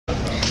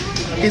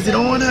Is it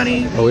on,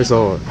 honey? Oh, it's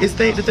on. The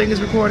thing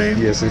is recording?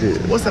 Yes, it is.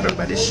 What's up,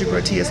 everybody? This is your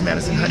girl, T.S.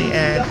 Madison, honey,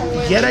 and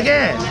yet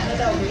again,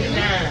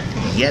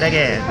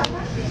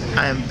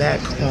 I am back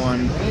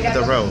on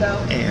the road,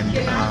 and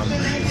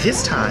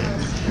this time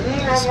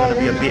it's going to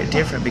be a bit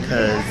different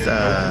because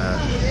I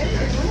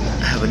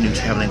have a new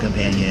traveling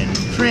companion,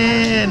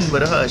 friend,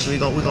 but a hush. We're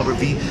gonna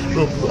reveal.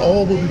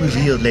 All will be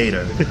revealed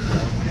later.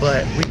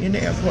 But we're in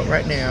the airport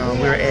right now.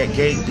 We're at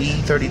gate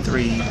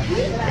B33,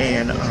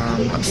 and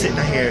I'm sitting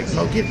out here.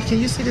 Mo, can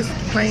you see this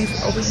plane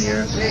over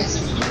here?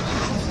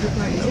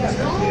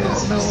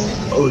 No.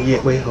 Oh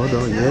yeah, wait, hold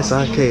on. Yes,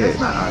 I can. That's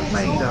not our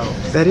plane though.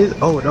 That is.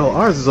 Oh no,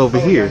 ours is over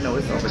here. Yeah, no,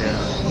 it's over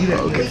there. You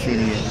didn't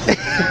see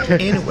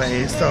it.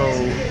 Anyway, so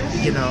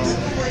you know,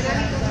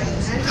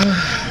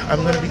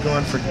 I'm gonna be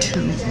gone for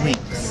 2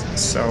 weeks.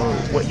 So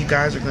what you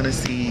guys are gonna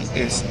see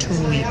is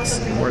 2 weeks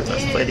worth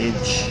of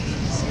footage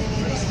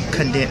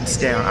condensed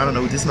down. I don't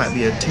know, this might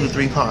be a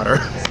 2-3-parter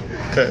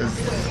because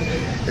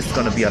it's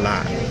gonna be a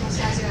lot.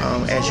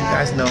 As you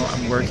guys know,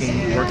 I'm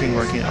working,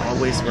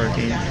 always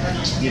working.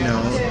 You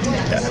know,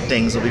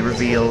 things will be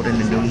revealed in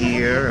the new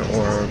year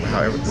or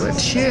however. But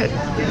shit,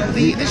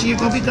 this year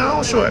gonna be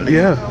gone shortly.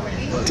 Yeah,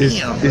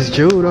 it's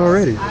June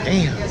already.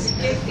 Damn,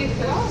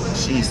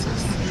 Jesus.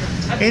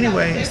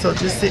 Anyway, so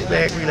just sit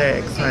back,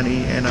 relax,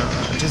 honey, and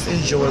just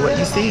enjoy what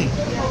you see.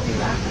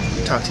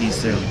 Talk to you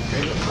soon.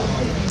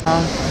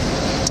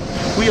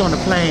 We on the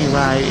plane,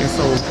 right? And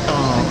so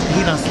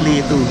he done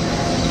slid through.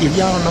 If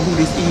y'all don't know who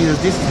this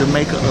is the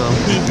maker of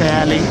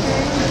P.T.1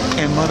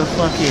 and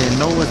motherfucking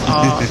Noah's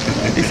Ark.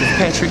 This is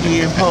Patrick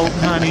Ian Pope,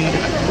 honey,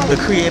 the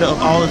creator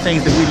of all the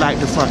things that we like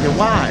to fucking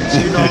watch.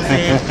 You know what I'm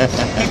saying?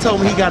 He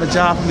told me he got a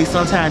job for me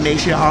sometime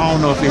next year. I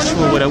don't know if it's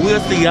true or whatever.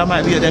 We'll see. I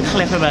might be up there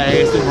clapping my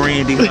ass with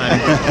Randy, honey.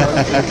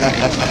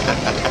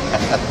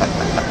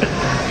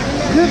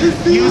 Good to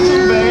see you. You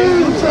too, babe.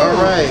 You too. All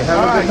right. Have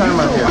a good time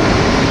out here.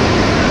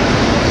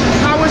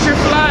 How was your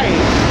flight?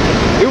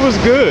 It was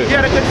good. You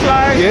had a good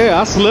flight? Yeah,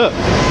 I slept.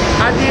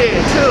 I did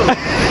too.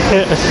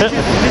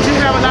 did you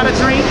have a lot of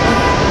drinks?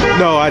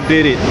 No, I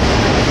didn't.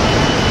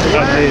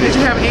 Did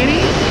you have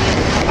any?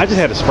 I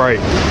just had a Sprite.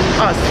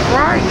 A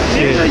Sprite?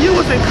 Nigga, you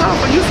was in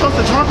comfort. You supposed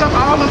to drunk up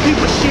all them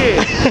people's shit.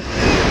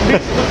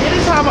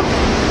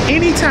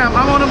 Anytime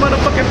I'm on a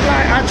motherfucking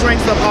flight, I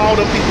drinks up all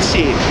them people's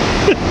shit.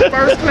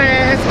 First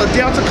class or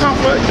Delta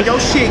Comfort,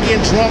 your shit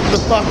getting drunk the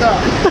fuck up.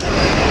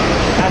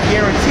 I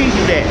guarantee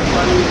you that.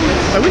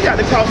 But we got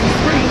to cross the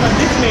street when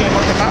this man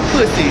working my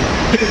pussy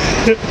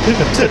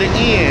to the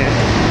end.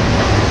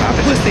 My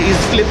pussy is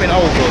flipping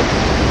over.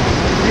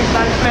 It's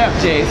like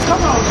flapjacks. Come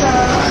on,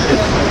 child.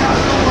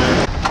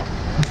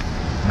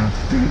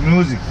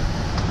 Music.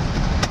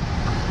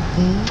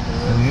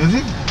 The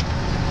music?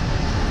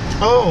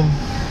 Oh.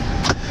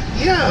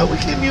 Yeah, we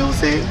can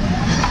music.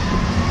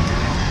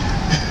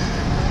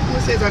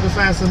 Let's see if I can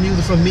find some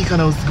music from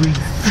Mykonos, Greece.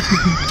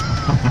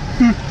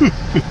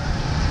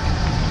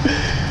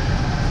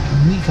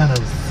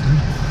 Mykonos.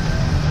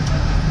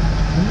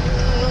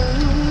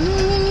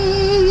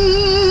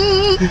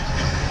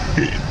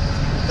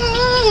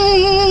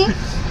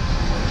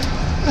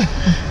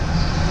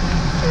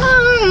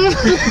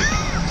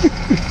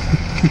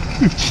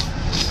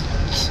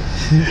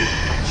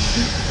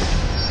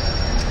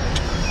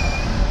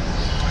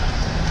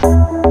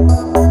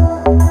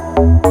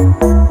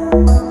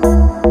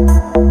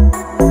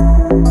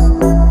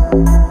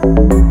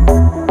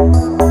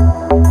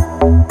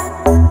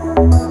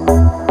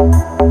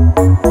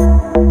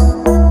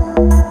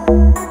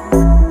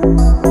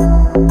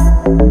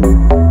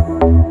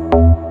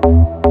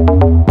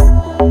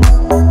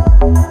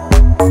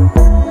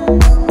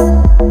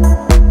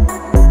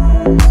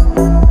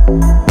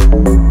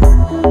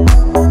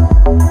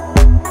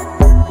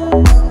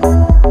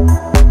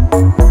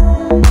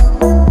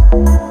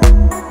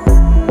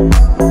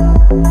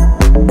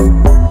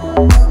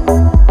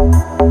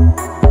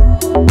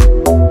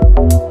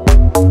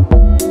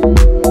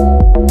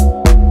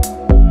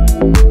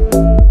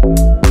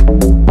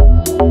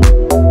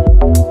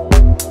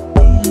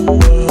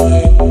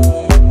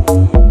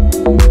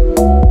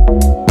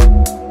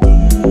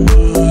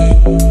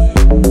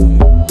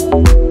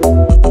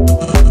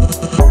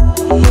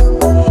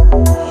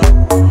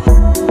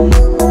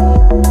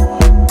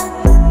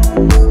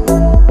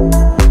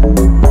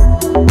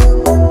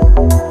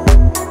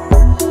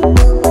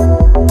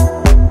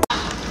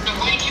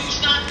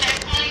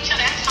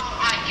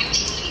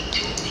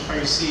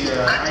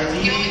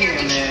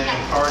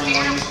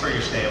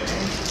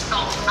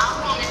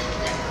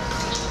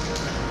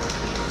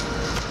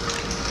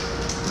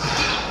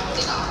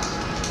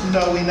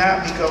 No, we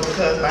not, Miko,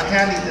 because my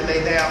hair needs to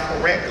lay down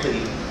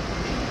correctly.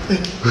 It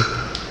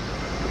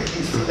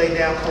needs to lay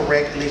down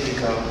correctly,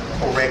 Miko.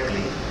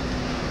 Correctly.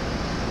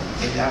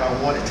 And I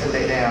don't want it to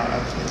lay down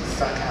in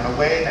some kind of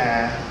way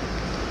now.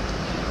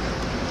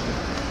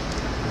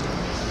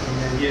 And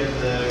then give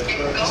the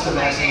just the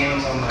last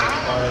names on the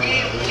card of the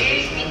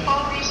reservation.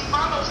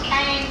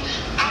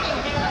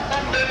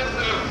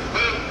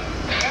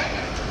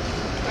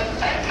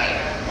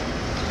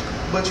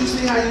 But you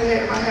see how you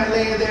had my hair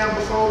laying down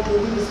before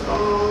when we was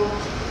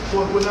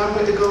when I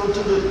went to go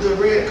do the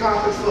red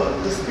carpet for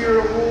the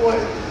Spirit Award?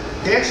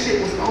 That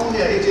shit was on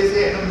there. It just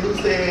had them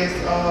loose ass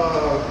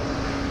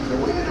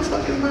where the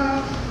fuck is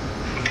my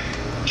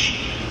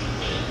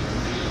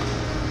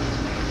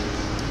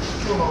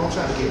hold on, I'm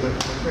trying to get my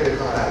credit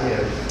card out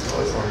here.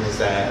 Oh, it's on this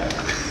side.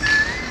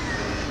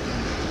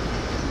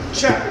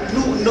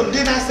 No,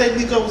 didn't I say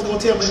Nico was gonna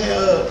tell me hair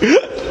up?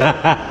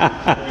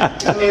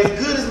 As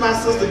good as my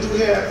sister do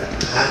hair,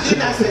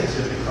 didn't I say?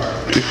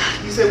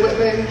 You said what,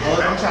 baby?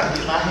 I'm trying to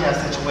get my hair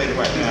situated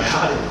right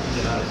now.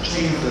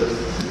 Jesus.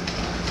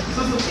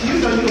 Sister, you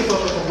know you don't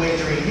fuck up a wet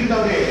dream. You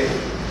know that.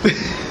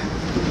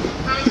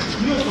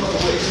 You don't fuck a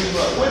wet dream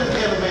up. Where the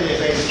elevator,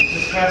 baby?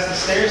 Just past the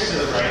stairs to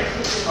the right.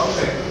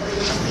 Okay.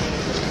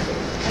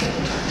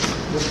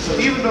 So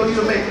even though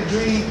you make the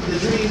dream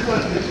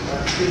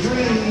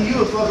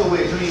you a fucker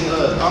with dream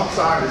I'm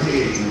sorry to tell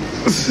you.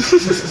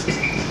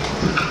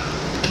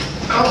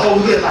 I'm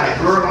over here like,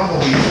 girl, I'm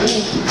gonna be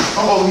moved.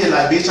 I'm over here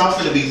like, bitch, I'm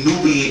finna be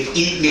Nubian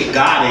eating it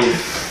goddess.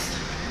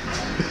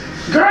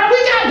 Girl, we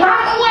got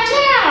Burma, watch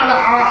out!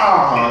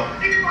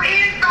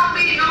 It's gonna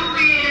be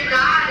Nubian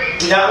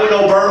goddess. Y'all with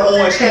no burnt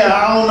orange hair,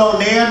 I don't know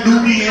damn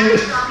Nubian.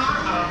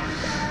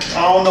 I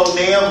don't know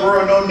damn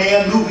girl, no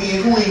damn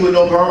Nubian queen with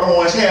no burnt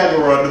orange hair,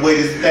 girl, the way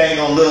this thing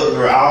gonna look,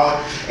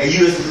 girl. And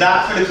you is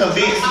not gonna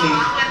convince me.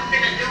 I wasn't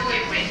gonna do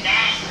it with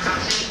that.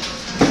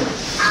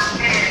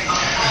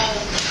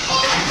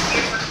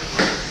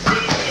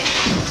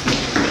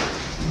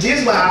 This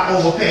is why I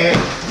overpack.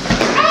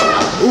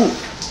 Ooh.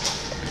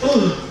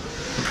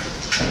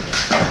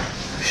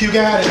 You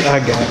got it. I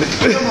got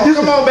it.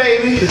 Come on,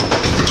 baby.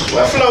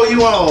 What floor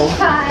you on? 5.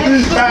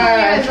 What floor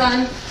are you guys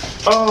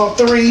on?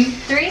 3.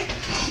 3?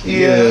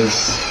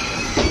 Yes.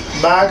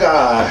 My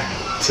God.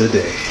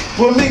 Today.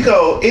 Well,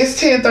 Miko, it's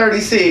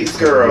 10:36,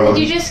 girl.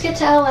 Did you just get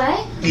to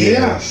LA?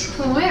 Yes.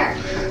 From where?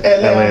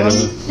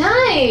 Atlanta.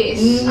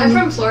 Nice. I'm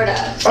from Florida.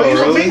 Oh, you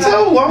from me too?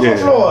 I'm from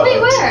Florida. Wait,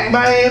 where?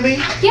 Miami.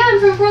 Yeah, I'm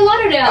from Fort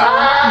Lauderdale.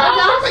 That's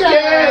awesome.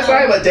 Yes,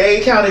 I'm a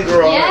Dade County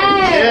girl.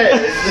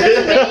 Yes. That's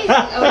amazing.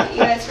 Oh, you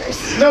guys first.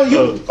 No,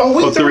 you.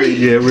 We 3.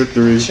 Yeah, we're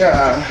 3.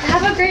 Child.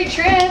 Have a great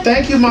trip.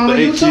 Thank you, Mama. Thank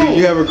you you. too.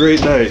 You have a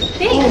great night.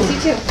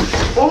 Thanks. You too.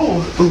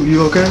 Oh, Ooh,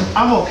 you okay?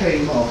 I'm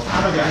okay, Mom.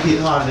 I done got hit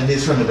harder than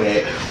this from the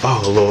back.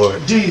 Oh,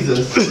 Lord.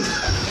 Jesus.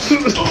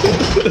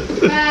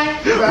 Bye.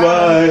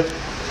 Bye.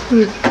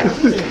 Where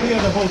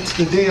the whole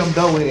the damn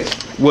door at?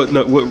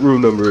 What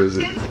room number is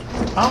it?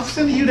 I'm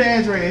sending you the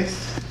address.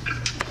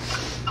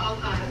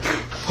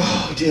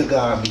 Oh, dear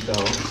God,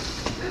 Miko.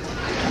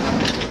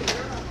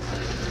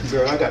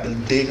 Girl, I got to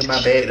dig in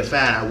my bag to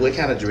find out what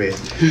kind of dress.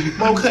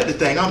 Mom, cut the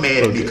thing. I'm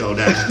mad at Miko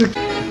now.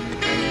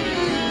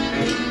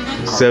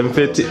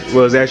 7:50.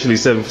 Well, it's actually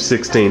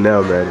 7:16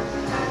 now, man.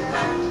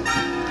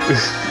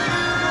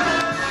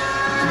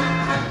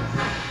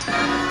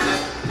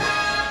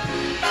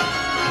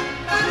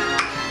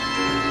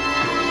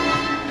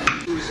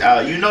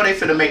 You know they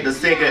finna make the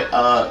second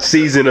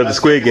Season of the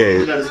Squid Game.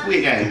 Season of the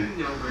Squid Game.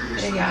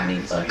 They got me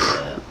fucked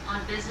up.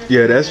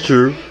 Yeah, that's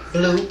true.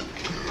 Blue.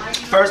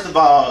 First of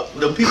all,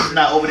 the people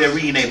not over there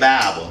reading their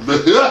Bible.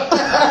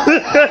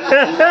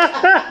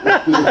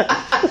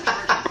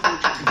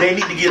 They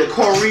need to get a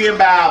Korean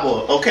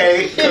Bible,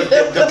 okay? Because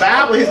the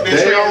Bible has been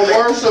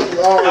translated.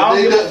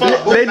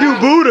 They do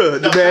Buddha,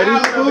 Daddy.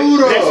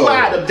 That's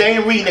why they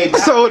ain't reading their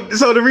Bible.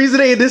 So the reason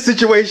they in this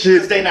situation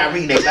Because they not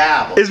reading their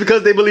Bible. is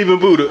because they believe in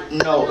Buddha.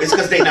 No, it's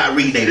because they not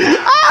reading their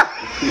Bible.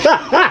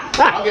 I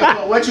don't give a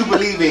fuck what you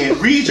believe in.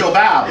 Read your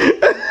Bible.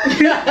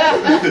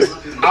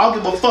 I don't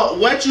give a fuck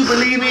what you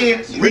believe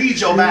in. Read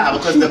your Bible.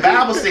 Because the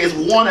Bible says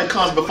warning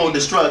comes before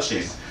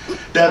destruction.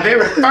 The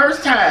very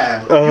first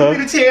time you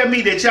mean to tell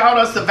me that y'all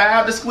done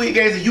survived the Squid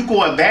Games and you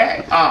going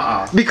back?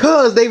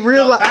 Because they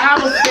realize the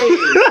Bible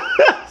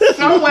says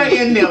somewhere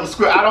in them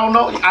script. I don't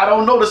know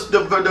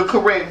the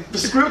correct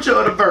scripture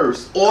or the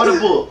verse or the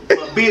book.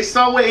 But bitch,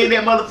 somewhere in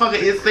that motherfucker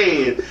it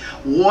said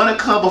wanna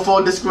come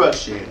before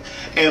destruction.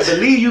 And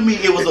believe you me,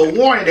 it was a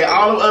warning that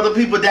all the other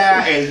people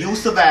died and you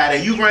survived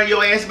and you run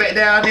your ass back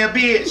down there,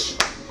 bitch.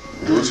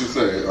 What you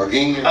say?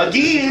 Again?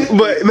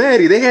 But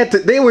Maddie,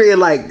 they were in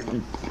like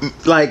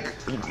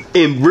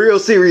in real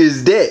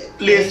serious debt.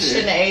 Listen,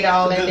 Shouldn't have ate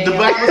all that.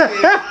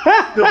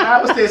 the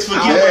Bible says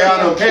forgive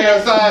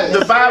us.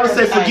 The Bible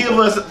says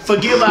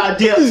forgive our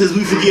debts as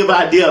we forgive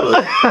our debtors.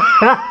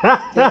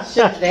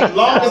 As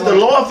long as the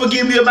Lord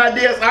forgive me of my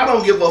debts, I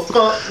don't give a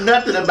fuck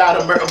nothing about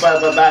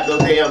the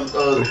damn.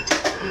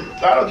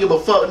 I don't give a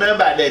fuck nothing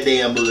about that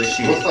damn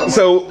bullshit.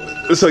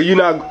 So you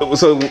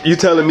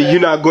telling me you're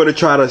not going to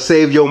try to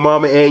save your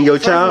mama and your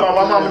child? First of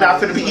all, my mama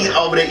not finna be eating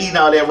over there eating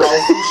all that raw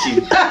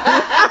sushi.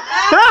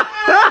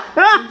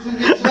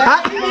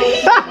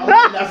 My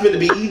mama not finna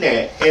be eating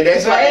that, and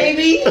that's why.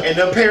 And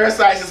the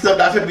parasites and stuff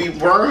not finna be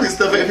worms and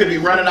stuff ain't finna be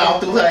running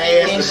off through her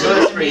ass and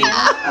bloodstream.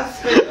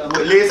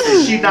 But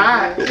listen, she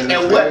not.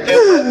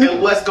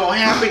 And what's gonna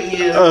happen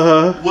is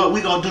what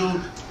we gonna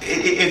do.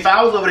 If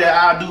I was over there,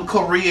 I'll do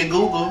Korean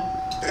Google.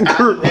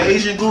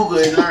 Asian Google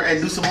and learn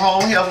and do some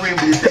home health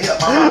remedies to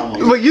help my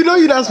mama. But you know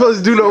you're not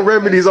supposed to do no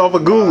remedies off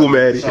of Google,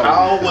 Maddie.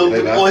 Oh,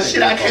 well,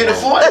 shit, I can't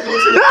afford to go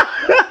to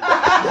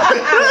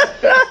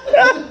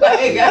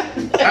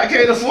I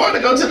can't afford to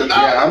go to the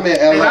doctor. Yeah, I'm in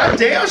And LA. I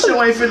damn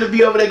sure ain't finna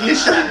be over there get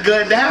shot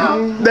gunned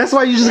down. That's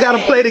why you just gotta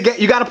play the game.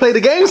 You gotta play the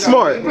game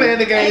smart. Playing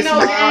the game Ain't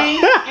no smart.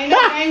 game. Ain't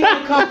no game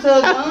when it comes to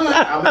a gun.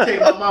 I'm gonna take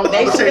my mama.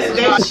 I'm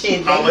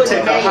gonna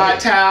take a hot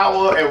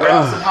towel and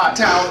wrap some hot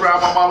towels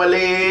around my mama's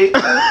leg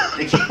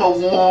and keep her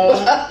warm.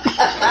 I'm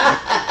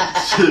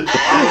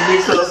gonna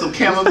mix up some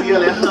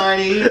chamomile and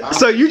honey.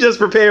 So you just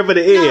prepared for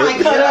the I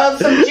end. cut up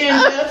some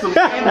ginger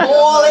and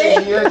boil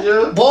it.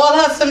 Ginger. Boil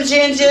her some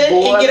ginger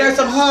and get her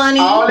some honey.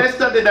 All that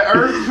stuff that the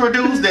earth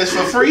produced that's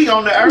for free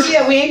on the earth.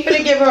 Yeah, we ain't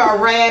finna give her a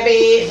rabbit.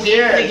 We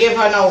ain't finna give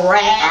her no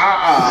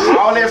rat.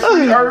 All that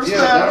free earth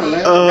stuff,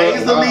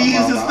 hazel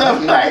leaves and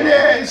stuff like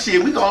that.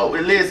 Shit, we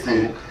gonna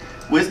listen.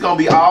 It's gonna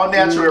be all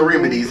natural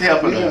remedies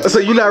helping us. So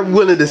you're not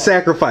willing to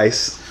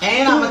sacrifice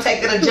And I'm gonna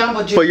take her to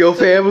jumbo juice. for your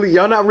family?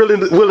 Y'all not really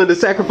willing to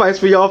sacrifice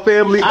for y'all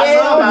family? I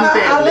love my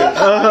family. I love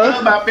I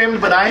love my family,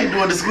 but I ain't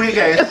doing the Squid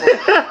Game.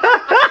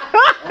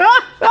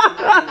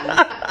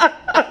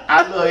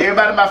 I love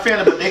everybody in my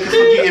family, but they can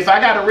forget. If I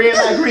got a red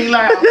light, green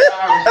light, I'm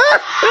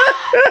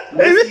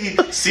sorry.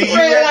 See you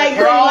Red at light, the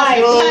green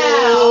light,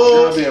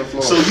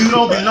 crossroads. So you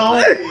don't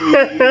belong.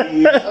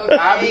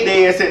 I'll be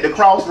there at the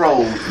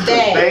crossroads,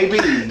 baby.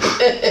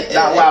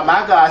 Not while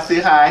my God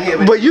sit high in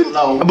heaven. But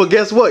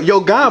guess what?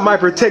 Your God might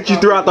protect you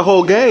throughout the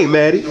whole game,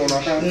 Maddie. First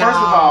of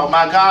all,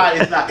 my God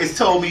is not. It's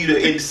told me to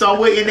in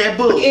somewhere in that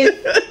book.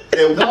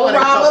 Go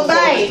rob a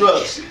bank.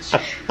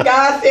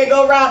 God said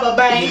go rob a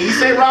bank. He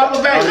said rob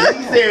a bank.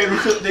 He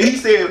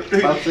said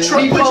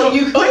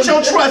put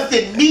your trust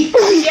in me.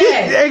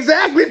 Yes.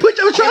 Exactly. Put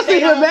your trust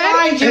in him, man.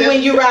 Find you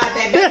when you rob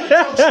that bank.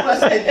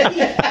 Trust in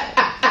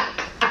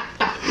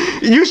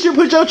me. You should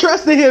put your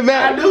trust in him,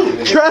 man. I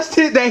do. Trust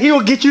it that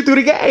he'll get you through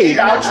the game.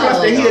 I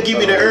trust that he'll give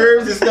me the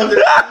herbs and stuff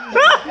that I need.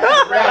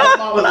 Wrap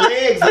my mama's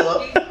legs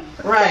up.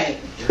 Right.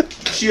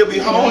 She'll be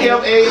home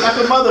health aid like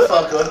a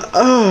motherfucker.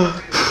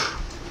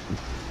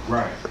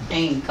 Right.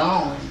 Ain't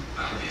gone.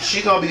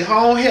 She gonna be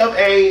home health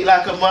aid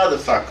like a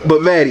motherfucker.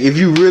 But Maddie, if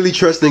you really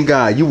trust in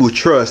God, you will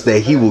trust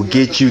that He will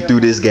get you through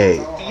this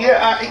game.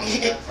 Yeah,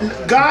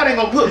 God ain't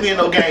gonna put me in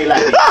no game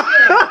like that.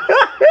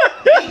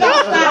 He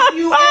gonna stop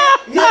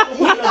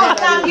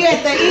you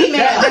at the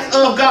email. That's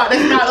of God.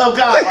 That's not of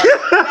God.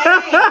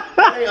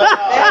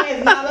 That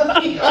is not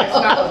of you. That's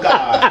not of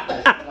God.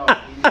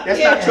 That's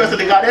not trusting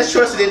in God. That's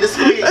trusting in the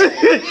Squid Game.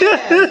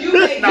 Yeah,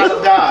 That's not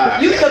of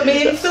God. You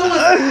committed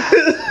suicide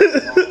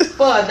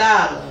for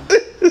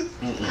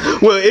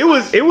 $1. Well, it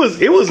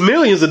was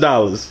millions of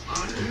dollars.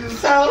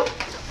 So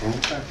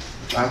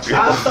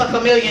I'll suck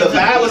 $1 million. The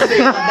Bible says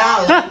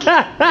 $1. The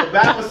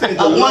Bible says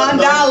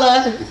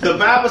 $1. The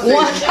Bible says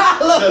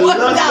 $1. the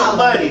lust of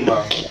money.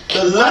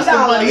 The lust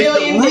of money is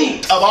the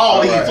root of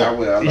all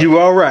evil. You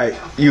all right?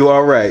 You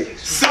all right?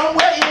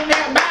 Somewhere in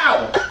that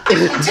Bible,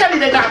 I'm telling you,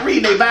 they're not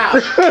reading their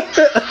Bible.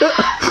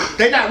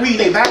 They're not reading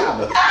their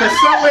Bible. Because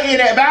somewhere in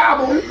that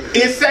Bible,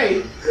 it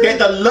say that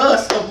the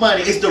lust of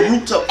money is the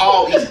root of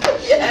all evil.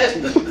 Yes.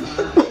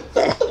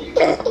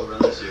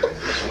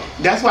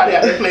 That's why they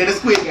have to play the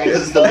Squid Game,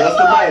 because it's the lust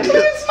of money.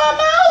 It's my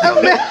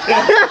mouth.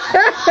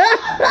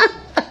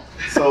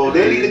 So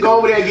they need to go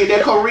over there and get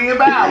that Korean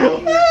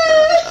Bible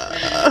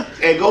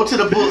and go to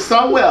the book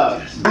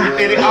somewhere.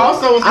 And it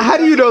also... How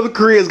do you know the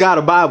Koreans got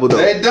a Bible though?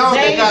 They don't.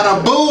 They got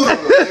a Buddha.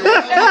 They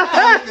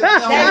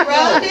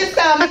rubbed his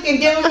stomach and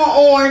give him an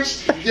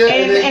orange. Yeah,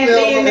 and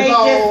then they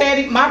just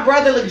said, my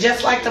brother looked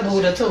just like the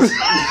Buddha too.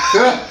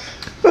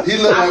 He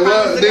looked like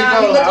what? He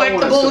looked like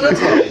the Buddha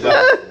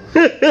too.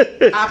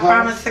 I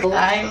promise to God.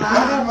 I ain't I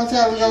lying. got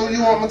Metallica.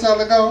 You want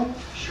Metallica?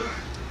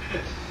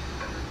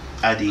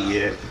 I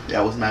did.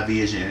 That was my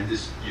vision.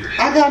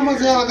 I got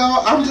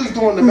Metallica. I'm just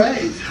doing the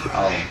bass.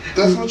 Oh.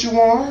 That's what you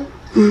want?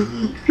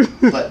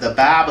 But the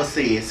Bible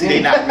says, see,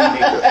 they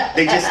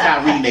just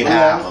not reading their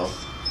Bible.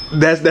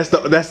 That's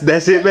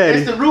it, Maddie.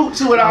 That's the root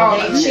to it all.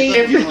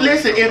 If you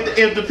listen,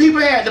 if the people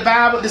had the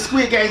Bible, the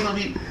Squid Game's gonna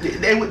be.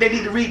 They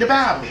need to read the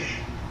Bible.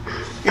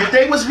 If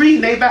they was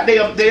reading their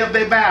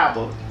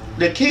Bible,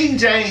 the King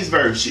James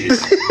version.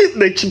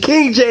 The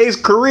King James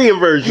Korean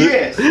version.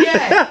 Yes.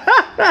 Yes.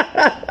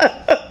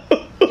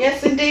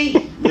 Yes,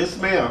 indeed. Yes,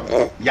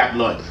 ma'am. Yak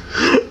Lun.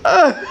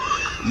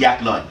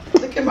 Yak Lun.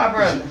 Look at my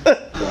brother.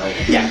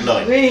 Yak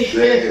Lun.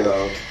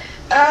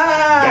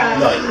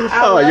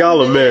 Oh,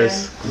 y'all a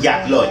mess.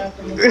 Yak Lun. I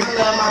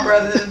love my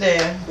brother to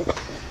death.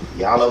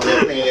 Y'all over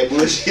there playing that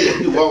bullshit if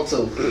you want to.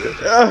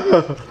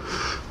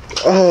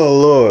 Oh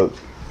Lord.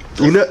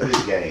 You know,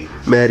 Squid Game.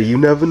 Maddie, you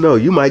never know.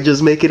 You might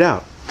just make it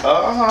out.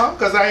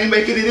 Because I ain't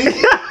making it in.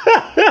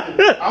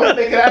 I'm gonna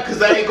make it out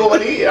because I ain't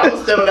going in. I'm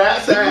gonna stand on the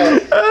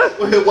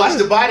outside. Watch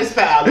the bodies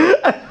pile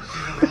up.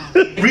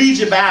 Read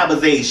your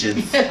Bibles,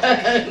 Asians.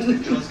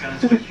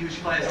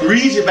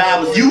 Read your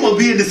Bibles. You will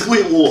be in the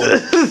Squid War.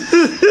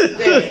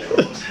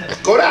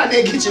 Go down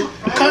there,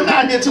 come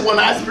down there to one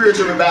of our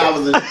spiritual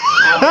revivals.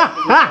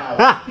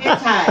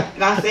 Hitchhike.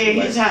 I said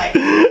hitchhike.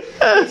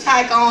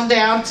 Hitchhike on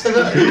down to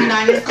the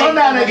United States. Come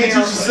down there, get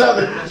you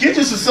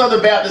some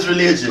Southern Baptist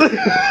religion.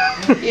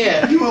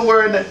 Yeah. You would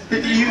worry about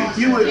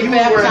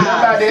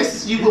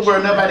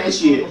that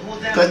shit.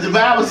 Cause the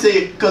Bible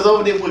said, cause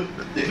over there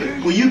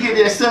when you get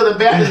that Southern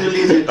Baptist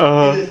religion,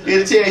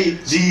 it'll tell you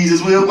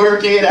Jesus will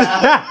work it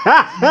out.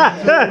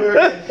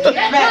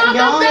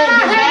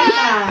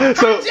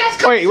 So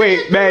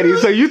wait, Maddie.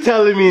 So you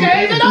telling me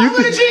gave it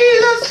over to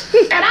Jesus,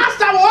 and I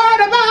stopped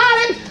worrying about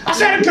it. I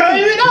said,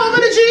 gave it over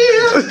to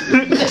Jesus,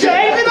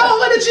 gave it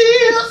over to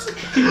Jesus,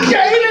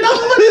 gave it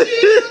over to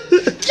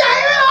Jesus,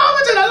 gave it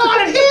over to the Lord,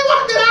 and He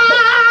worked it out.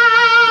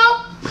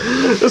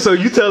 So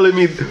you telling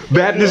me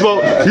Baptists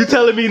won't? You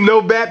telling me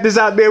no Baptists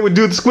out there would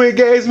do the Squid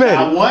Games, man?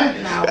 Not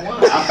one.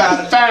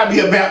 I found me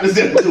a Baptist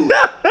that'll do it.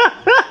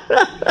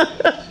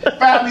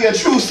 Found me a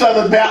true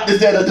Southern Baptist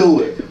that'll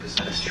do it.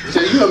 So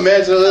you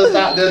imagine us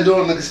out there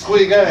doing the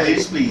Squid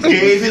Games? Please.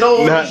 Gave it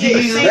over to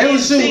Jesus. They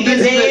was shooting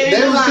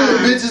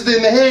bitches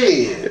in the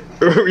head.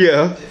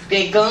 Yeah.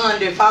 Their gun,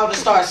 their father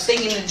started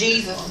singing to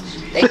Jesus.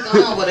 Their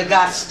gun would have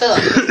got stuck.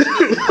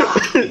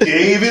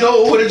 Gave it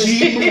over to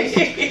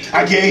Jesus.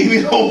 I gave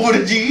it over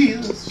to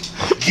Jesus.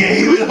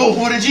 Gave it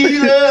over to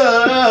Jesus.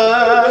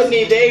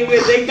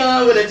 They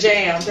gun with a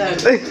jam.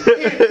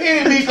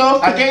 Here we go.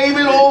 I gave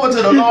it over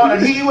to the Lord,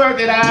 and He worked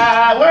it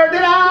out. Worked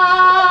it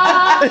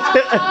out.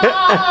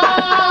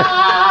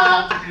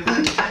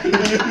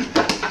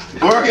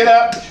 Work it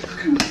up.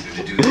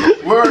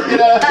 Work it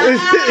up.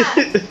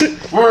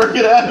 Work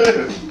it up.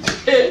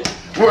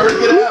 Work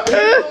it up.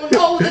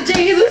 Over to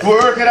Jesus.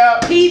 Work it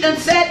out. He done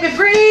set me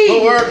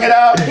free. Work it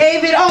out.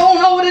 Gave it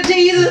on over to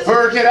Jesus.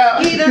 Work it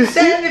out. He done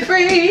set me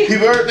free. He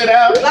worked it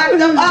out.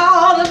 Blocked up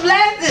all the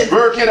blessings.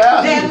 Work it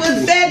out. That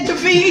was set to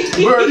free.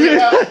 Work it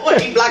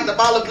out. He blocked up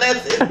all the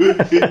blessings.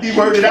 He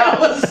worked it That out.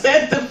 was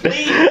set to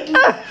free.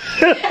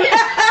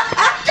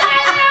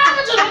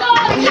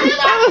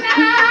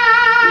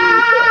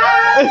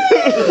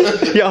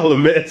 Y'all a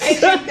mess.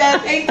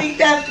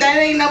 That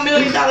ain't no $1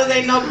 million,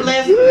 ain't no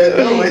blessing.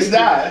 No, it's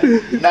not.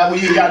 Not when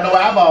you got no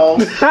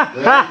eyeballs.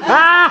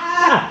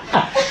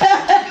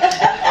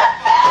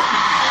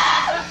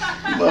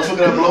 You motherfucker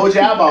done blowed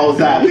your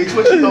eyeballs out. Bitch,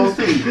 what you gonna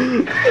see?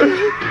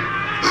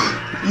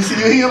 You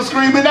hear him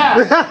screaming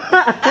out.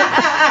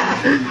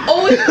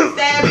 Oh, he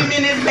stabbed him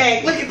in his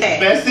back. Look at that.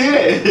 That's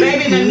it.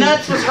 Baby, the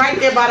nuts was right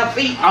there by the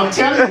feet. I'm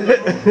telling you,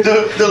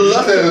 the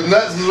lust, The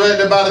nuts was right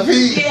there by the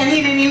feet. Yeah, and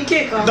he didn't even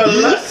kick him. the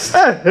lust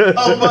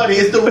of money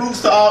is the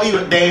roots to all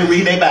evil. They ain't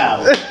reading their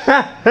Bibles.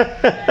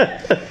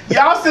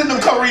 Y'all send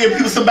them Korean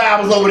people some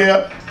Bibles over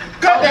there.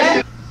 Cut that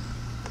shit.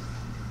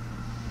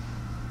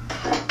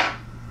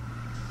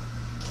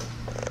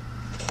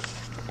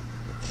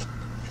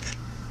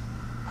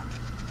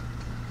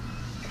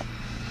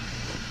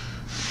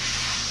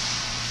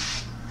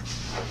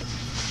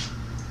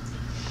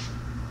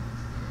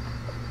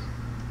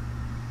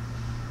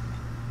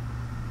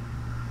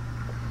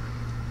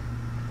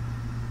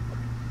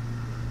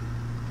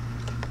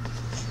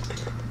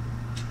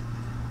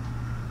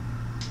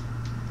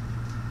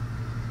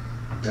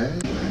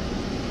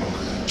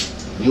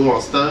 You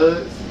want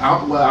studs?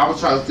 I was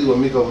trying to see what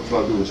Miko was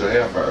gonna do with your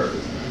hair first.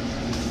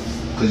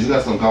 Cause you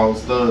got some gold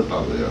studs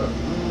over there. I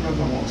don't know if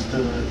I want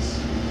studs.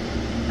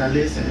 Now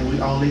listen, we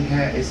only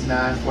had, it's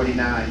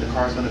 9:49. The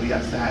car's gonna be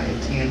outside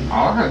at 10.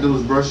 All I gotta do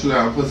is brush you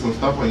out and put some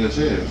stuff on your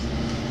chest.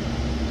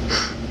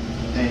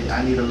 And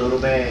I need a little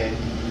bag.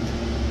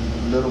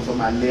 Little for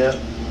my lip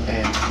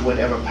and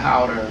whatever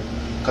powder,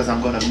 because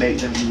I'm gonna make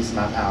them use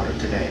my powder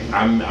today.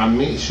 I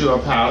mix your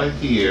powder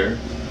here.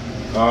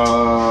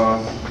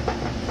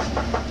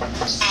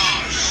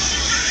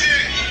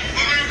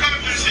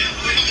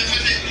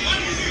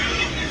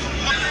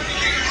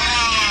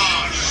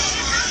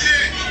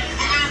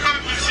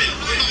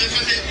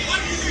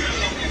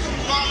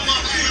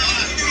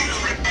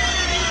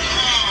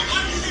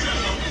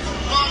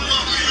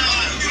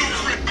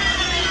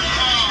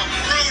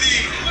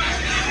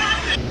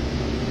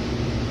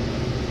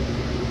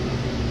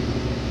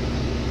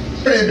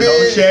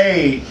 No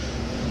shade.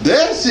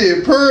 That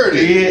shit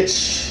pretty.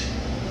 Bitch.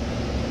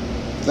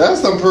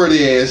 That's some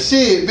pretty ass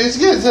shit, bitch.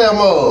 Get some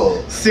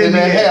more. Send in me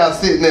that that. house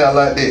sitting there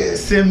like that.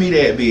 Send me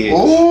that, bitch.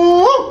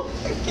 Ooh.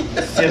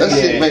 Send That me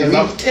shit make me.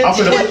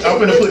 I'm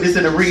gonna put this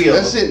in the reel.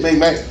 That shit make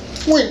me.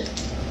 Wait.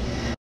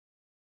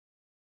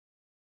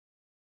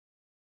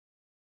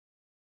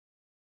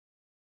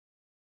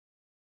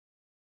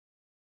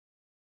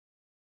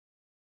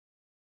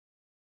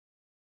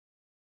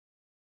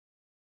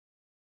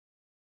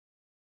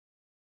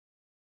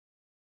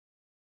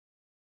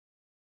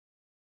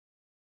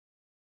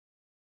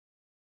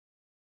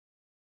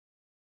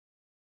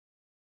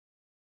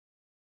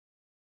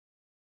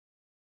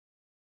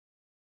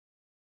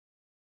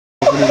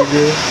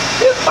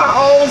 This is my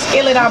old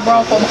skillet I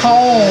brought from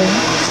home.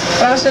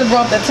 But I should have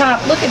brought the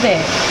top. Look at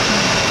that.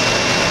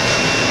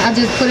 I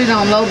just put it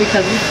on low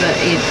because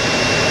it's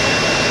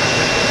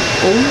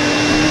Ooh.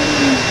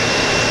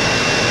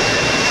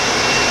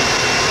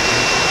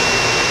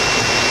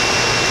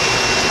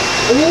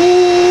 This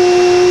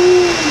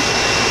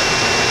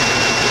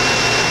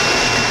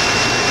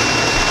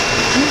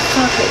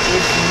sucker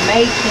is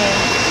making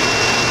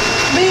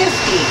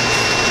biscuits.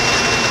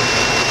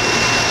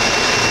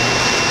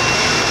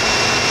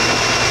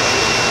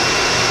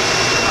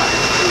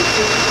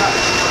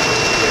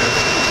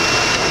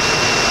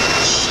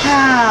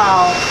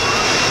 Child.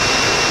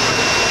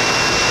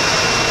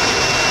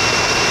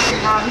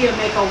 Now he'll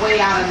make a way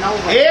out of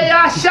nowhere. Hey,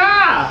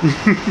 Yasha!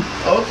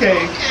 Okay.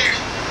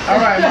 All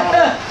right,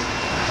 Mom.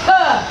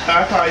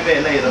 I'll call you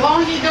back later.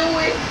 Won't you do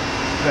it?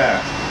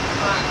 Yeah.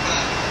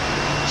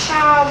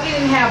 Child, we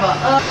didn't have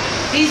a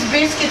these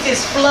biscuits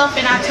is fluff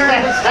and I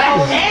turned the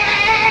stove.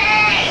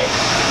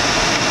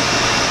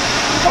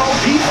 Oh,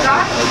 beef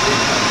style.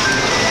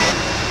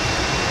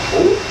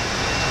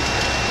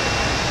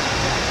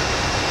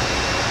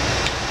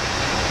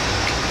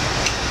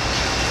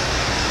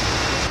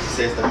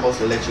 Says the host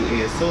will let you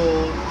in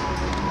soon.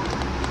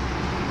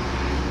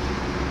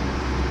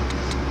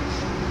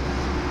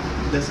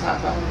 This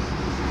hot power.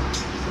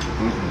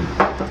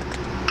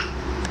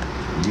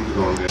 You can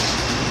go in there.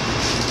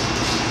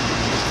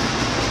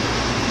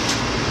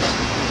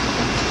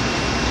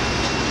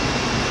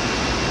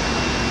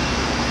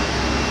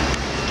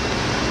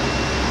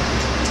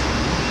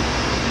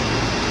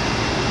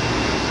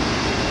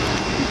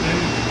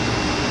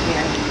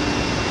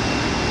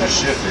 Just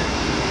ship it.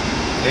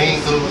 They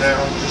ain't glued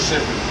down, just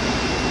ship it.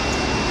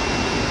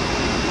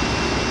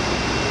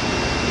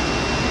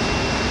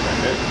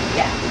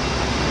 Yeah.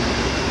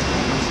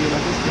 Feel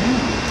like it's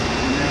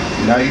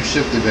down. Now you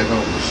shift it back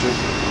over. Shift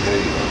it. There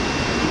you go.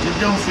 It just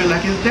don't feel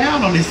like it's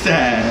down on this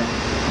side.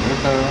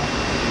 Okay.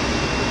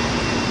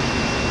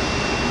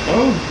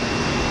 Oh.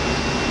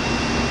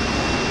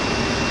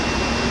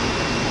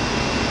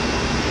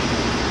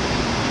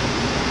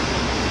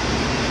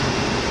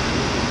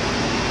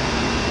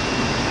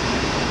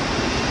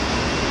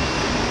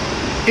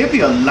 It'd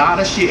be a lot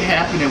of shit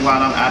happening while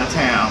I'm out of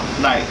town.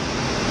 Like,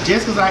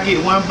 just because I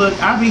get one book,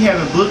 I be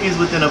having bookings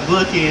within a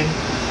booking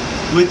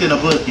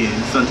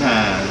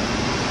sometimes,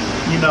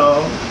 you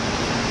know.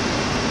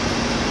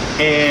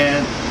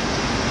 And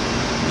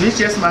this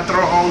just my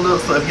throw on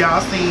look. So if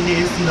y'all seen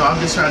this, you know,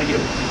 I'm just trying to get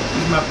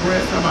my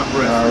breath. How my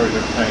breath? I already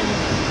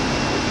painted.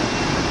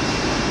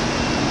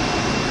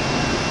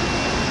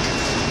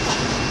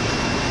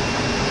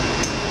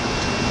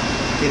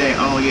 It ain't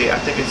on yet. I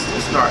think it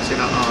starts in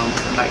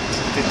like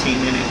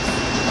 15 minutes.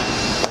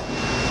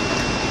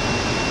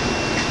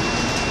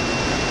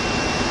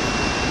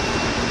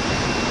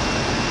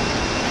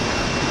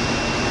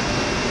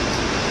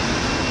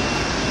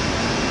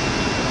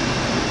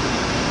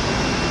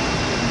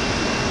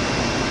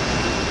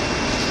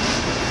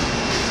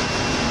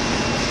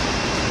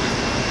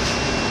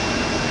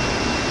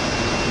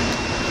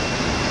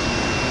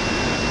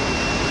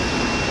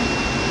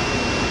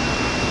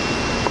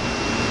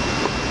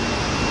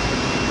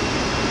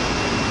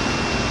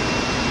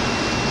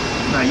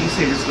 Now you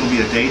said it's gonna be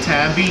a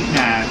daytime beat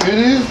now. It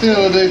is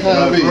still a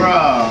daytime beat.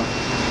 Bruh.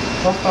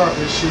 I thought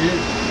this shit.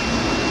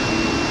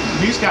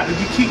 Bitch got to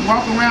keep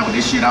walking around with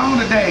this shit on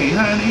today,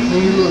 honey.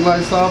 You look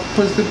like soft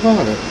pussy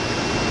butter.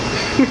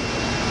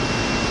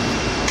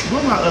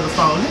 Where's my other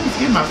phone? Let me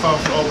get my phone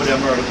from over there,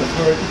 murder. Cause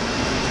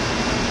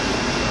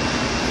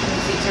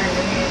He turned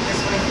your head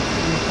this way.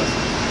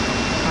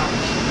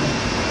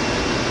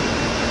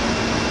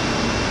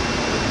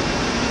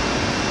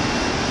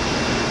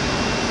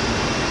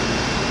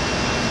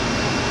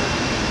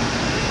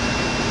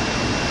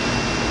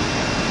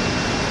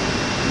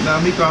 Now,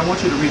 Miko, I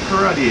want you to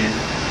record it.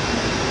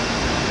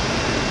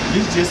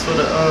 This just for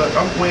the,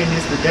 I'm wearing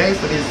this today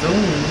for this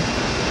Zoom.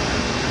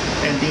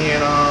 And then,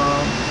 I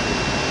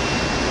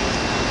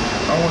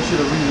want you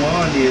to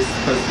rewind this,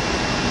 because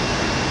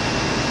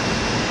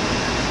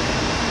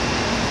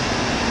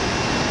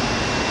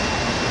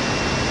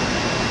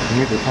You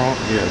need to calm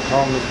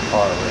this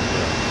part right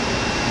there.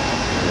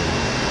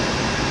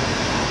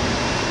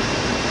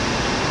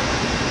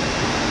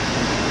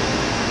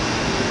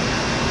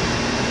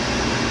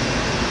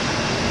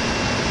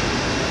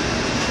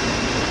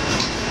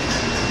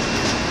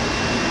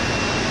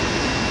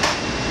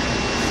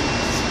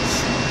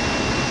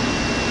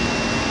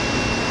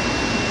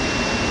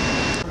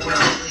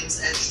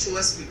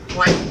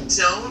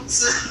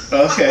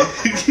 okay.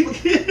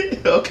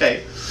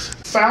 Okay.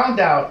 Found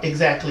out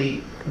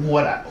exactly who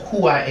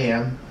I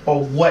am,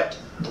 or what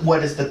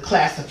is the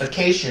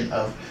classification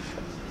of,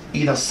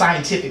 you know,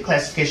 scientific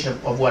classification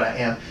of what I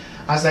am.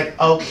 I was like,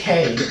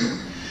 okay,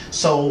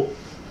 so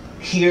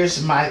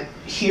here's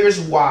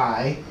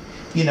why,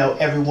 you know,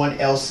 everyone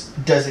else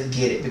doesn't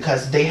get it,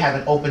 because they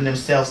haven't opened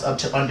themselves up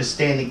to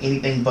understanding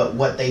anything but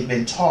what they've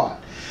been taught.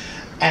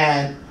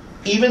 And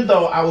even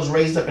though I was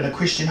raised up in a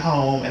Christian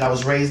home and I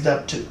was raised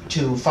up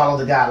to follow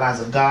the guidelines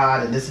of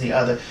God and this and the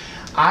other,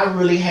 I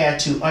really had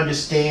to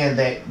understand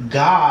that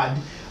God,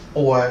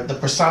 or the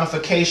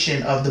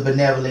personification of the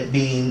benevolent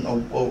being,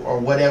 or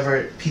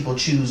whatever people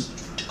choose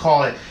to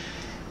call it,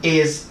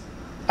 is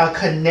a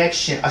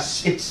connection.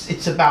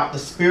 It's about the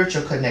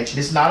spiritual connection.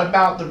 It's not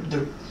about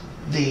the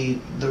the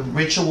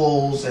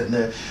rituals and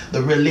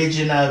the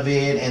religion of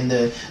it and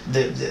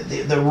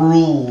the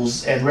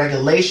rules and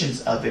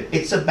regulations of it.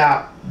 It's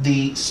about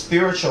the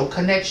spiritual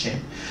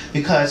connection,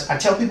 because I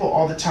tell people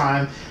all the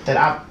time that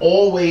I've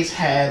always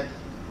had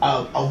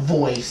a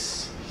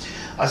voice,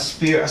 a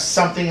spirit,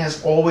 something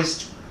has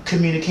always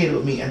communicated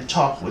with me and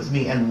talked with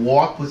me and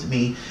walked with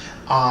me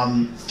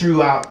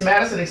throughout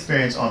Madison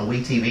experience on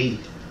WeTV.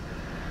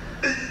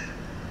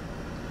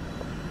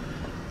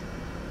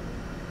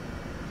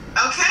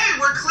 Okay,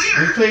 we're clear.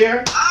 We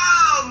clear?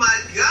 Oh my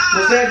God.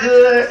 Was that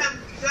good?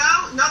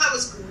 No, that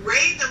was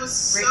great. That was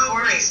so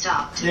great.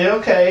 Stopped. Yeah,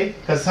 okay.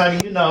 Because, honey,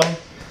 you know,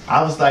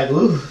 I was like,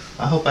 ooh,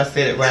 I hope I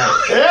said it right.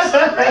 No,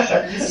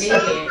 it was so great.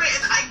 So great.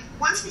 And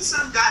once we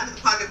sort of got into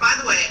the pocket, by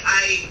the way,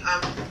 I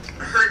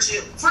heard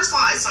you. First of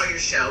all, I saw your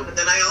show, but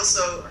then I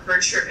also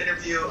heard your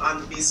interview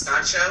on the B.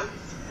 Scott show.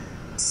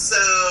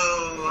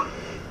 So.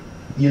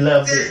 You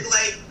loved it.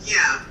 Like,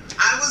 yeah.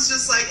 I was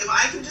just like, if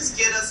I can just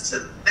get us to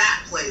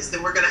that place,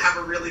 then we're going to have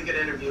a really good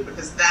interview,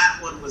 because that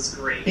one was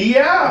great.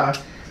 Yeah.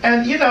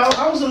 And, you know,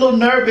 I was a little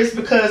nervous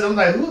because I'm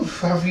like,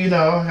 oof, you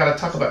know, I got to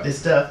talk about this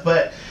stuff.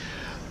 But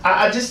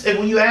I just, and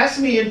when you ask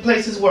me in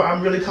places where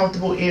I'm really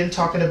comfortable in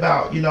talking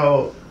about, you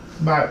know,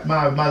 my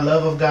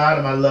love of God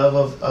and my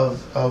love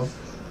of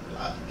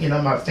you know,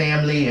 my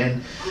family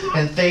and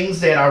things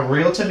that are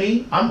real to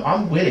me,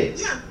 I'm with it.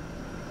 Yeah.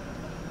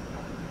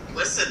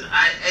 Listen,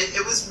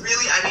 it was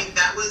really, I mean,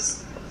 that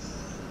was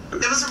a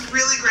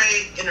really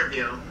great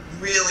interview.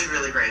 Really,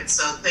 really great.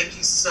 So thank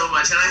you so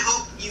much. And I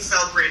hope you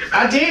felt great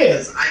about it. I did.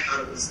 Because I thought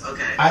it was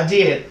okay. I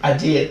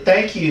did.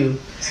 Thank you.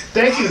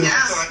 Thank you.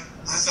 Yes.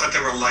 I thought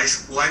there were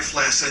life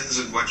lessons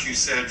in what you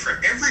said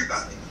for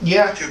everybody.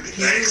 Yeah. To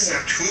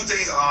accept who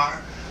they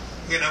are,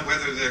 you know,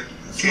 whether they're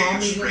gay Small, or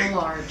medium, straight. or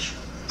large.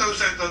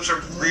 Those are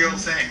real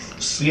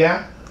things.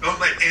 Yeah. Don't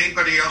let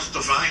anybody else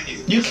define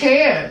you. You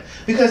can,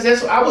 because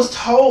that's what I was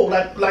told.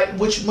 Like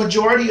which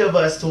majority of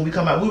us, when we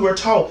come out, we were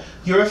told,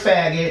 you're a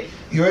faggot,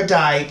 you're a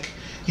dyke.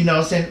 You know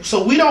what I'm saying?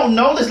 So we don't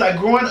know this. Like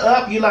growing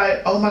up, you're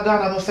like, oh my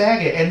God, I'm a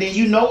faggot, and then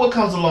you know what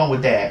comes along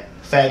with that.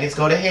 Faggots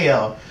go to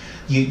hell.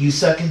 You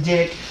sucking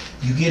dick.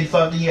 You getting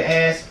fucked in your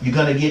ass. You're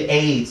gonna get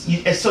AIDS.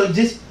 And so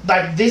this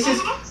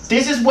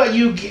is what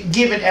you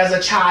given as a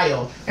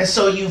child, and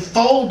so you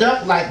fold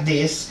up like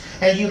this,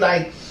 and you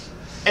like.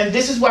 And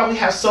this is why we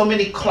have so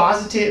many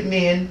closeted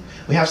men.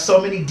 We have so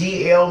many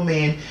DL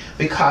men,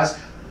 because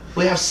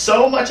we have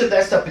so much of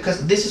that stuff,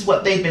 because this is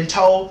what they've been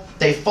told.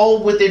 They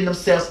fold within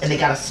themselves and they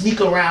got to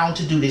sneak around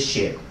to do this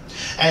shit.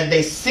 And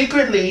they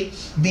secretly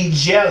be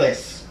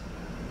jealous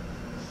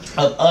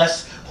of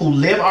us who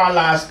live our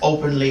lives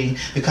openly,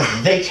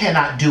 because they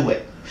cannot do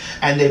it.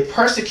 And they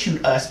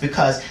persecute us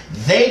because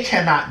they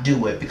cannot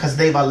do it, because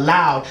they've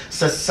allowed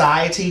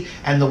society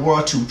and the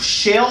world to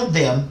shell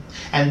them.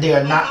 And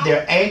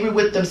they're angry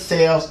with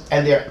themselves,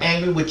 and they're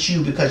angry with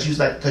you because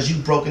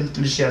you've broken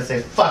through the shell and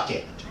said, fuck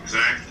it.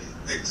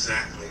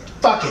 Exactly.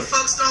 Fuck it.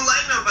 Folks don't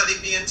like nobody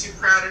being too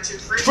proud or too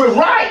free.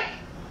 Right.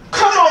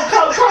 Come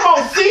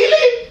on, feel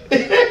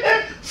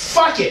it.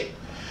 Fuck it.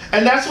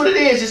 And that's what it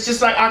is. It's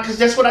just like, because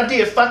that's what I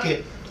did. Fuck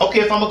it. Okay,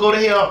 if I'm going to go to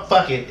hell,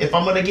 fuck it. If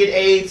I'm going to get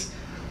AIDS,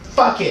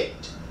 fuck it.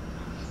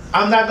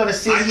 I'm not going to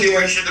sit I here.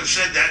 think I should have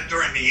said that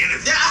during the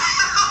interview.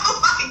 Oh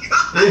my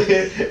God.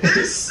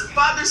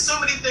 There's so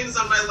many things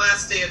on my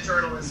last day of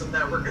journalism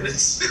that we're going to do.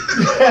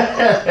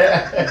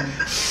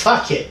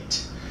 Fuck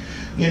it.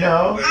 You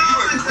know? But you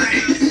were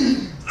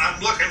great. I'm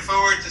looking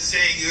forward to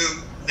seeing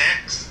you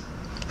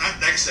not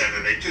next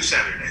Saturday, 2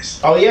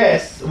 Saturdays. Oh,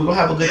 yes. We're going to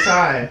have a good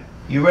time.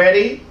 You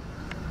ready?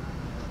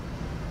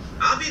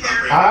 I'll be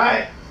there.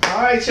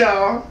 All right, y'all.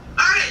 All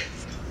right.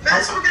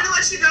 That's we're going to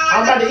let you go.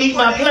 I'm about to eat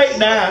my plate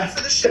now.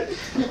 For the show.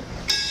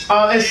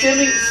 And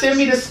send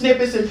me the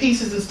snippets and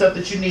pieces and stuff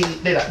that you need,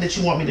 that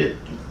you want me to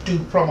do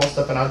promo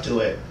stuff, and I'll do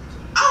it.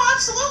 Oh,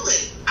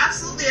 absolutely.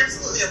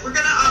 We're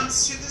gonna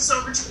shoot this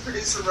over to the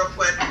producer real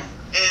quick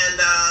and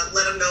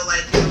let him know,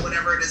 like, you know,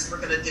 whatever it is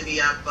we're gonna divvy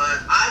up.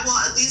 But I'm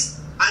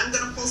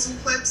gonna pull some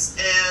clips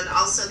and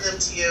I'll send them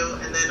to you,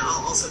 and then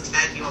I'll also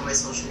tag you on my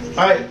social media.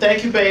 All right,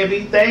 thank you,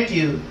 baby. Thank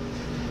you,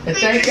 and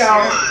thank you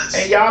y'all. so much.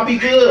 And y'all be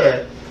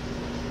good.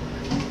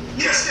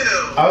 You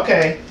too.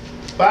 Okay,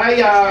 bye,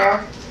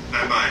 y'all.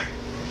 Bye-bye.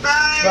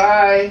 Bye.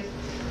 Bye.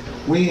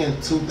 We in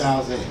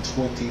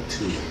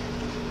 2022.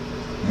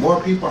 More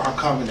people are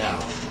coming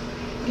out.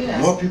 Yeah.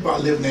 More people are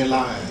living their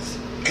lives.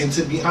 And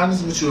to be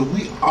honest with you, if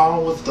we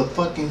all was the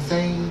fucking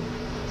same,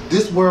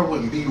 this world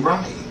wouldn't be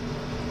right.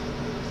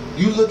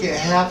 You look at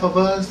half of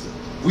us,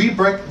 we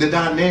break the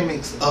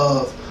dynamics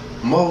of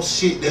most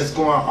shit that's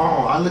going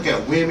on. I look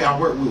at women, I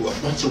work with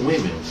a bunch of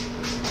women,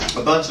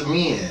 a bunch of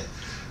men.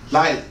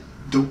 Like,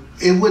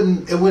 it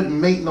wouldn't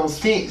make no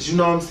sense, you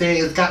know what I'm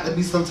saying? It's got to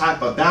be some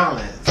type of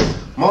balance.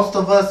 Most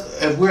of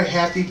us, if we're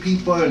happy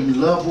people and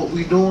love what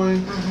we're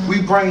doing,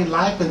 we bring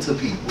life into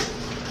people.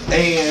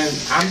 And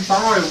I'm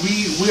sorry,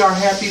 we are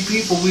happy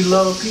people, we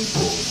love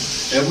people.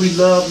 And we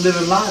love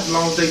living life as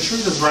long as they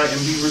treat us right and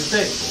be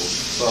respectful.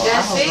 So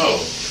That's I don't know.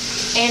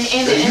 And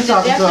You the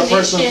talking to a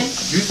person-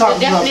 definition, you talking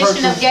the to a definition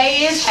person- of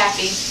gay is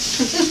happy.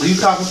 You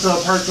talking to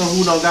a person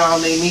who done got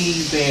on their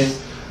knees and,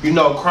 you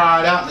know,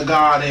 cried out to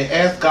God and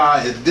asked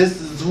God if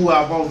this is who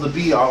I'm supposed to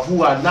be or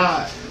who I'm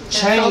not.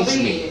 Change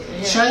me.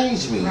 Yeah.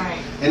 Change me. Right.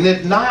 And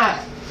if not,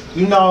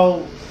 you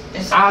know,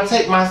 I'll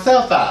take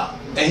myself out.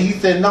 And he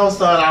said, no,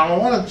 son, I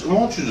don't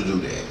want you to do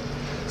that.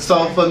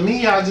 So for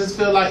me, I just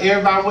feel like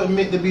everybody wasn't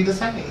meant to be the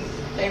same.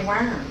 They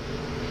weren't.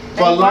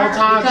 For a long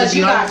time, because to be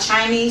you got honest.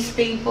 Chinese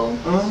people,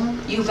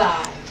 you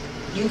got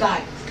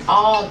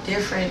all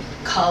different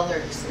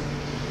colors,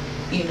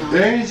 you know.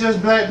 They ain't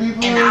just black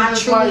people. And they I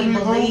just truly white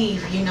people.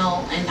 believe, you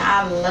know, and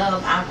I've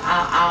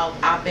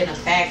been a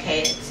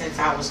faghead since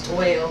I was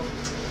 12,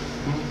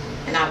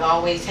 and I've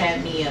always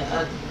had me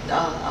a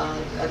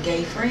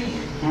gay friend.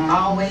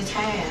 Always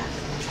have.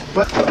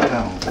 But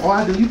oh,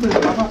 I do. You put it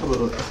in my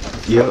pocketbook.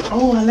 Yep.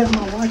 Oh, I left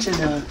my watch in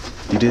there.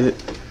 You did?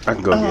 I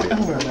can go get it.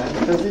 Don't worry about it.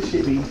 Because this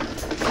shit be.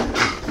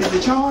 Is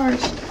it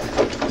charged?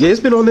 Yeah, it's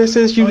been on there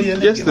since Oh, yeah, let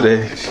me get my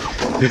yesterday.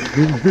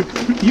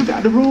 watch. You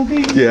got the room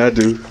key? Yeah, I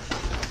do.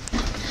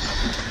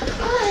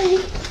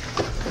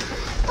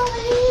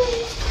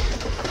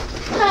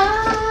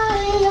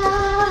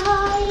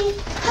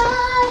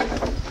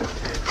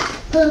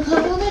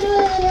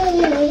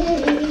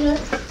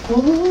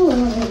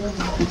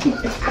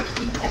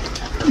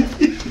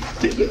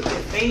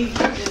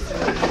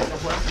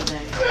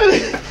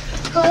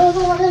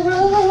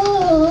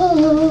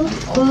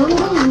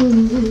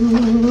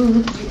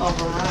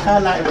 I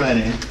like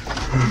running.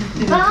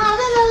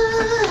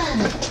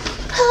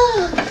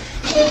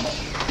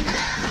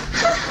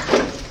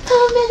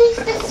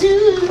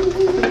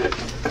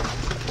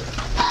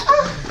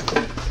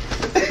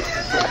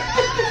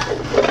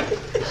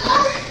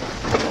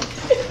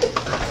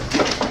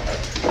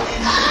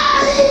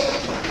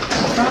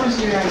 I promise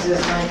you guys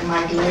this like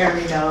Mike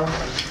Larry though.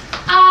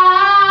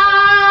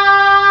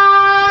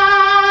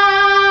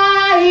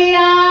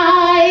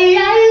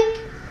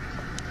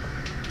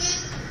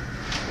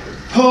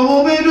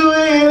 Oh, me do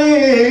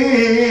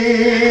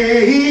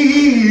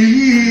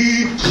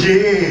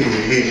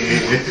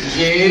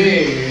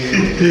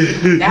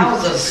That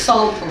was a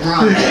soap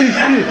run.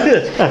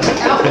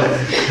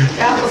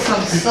 that was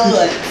some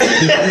sud.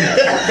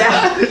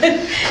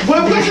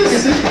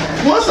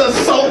 What's a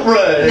soap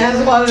run?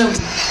 That's one of them.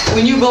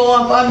 When you go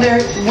up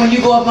under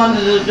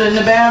the in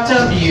the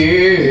bathtub,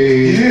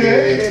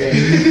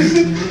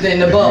 in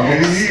the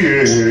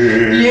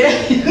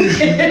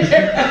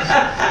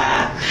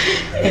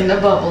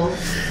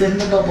bubbles, in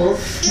the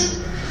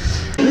bubbles.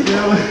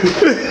 That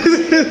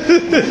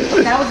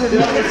was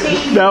another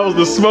team. That was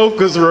the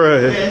smokers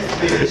run. An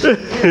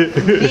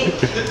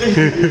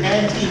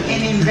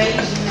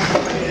invasion.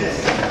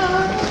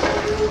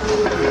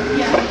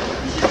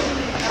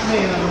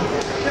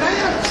 Can I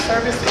have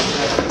service in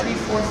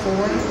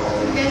 344?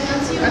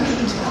 I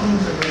need to clean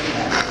the room.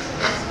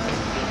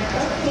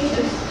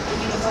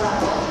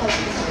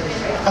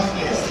 Oh,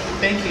 yes.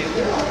 Thank you.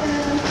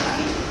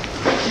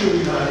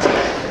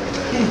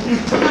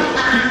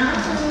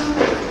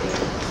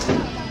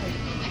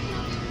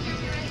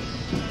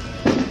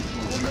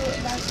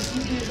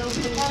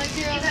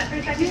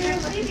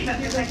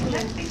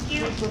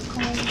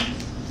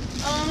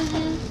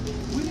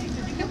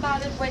 You can buy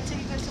this. Wait till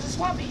you get to the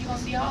swap meet. You're gonna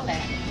see all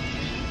that.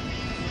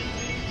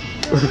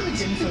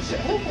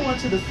 Who going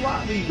to the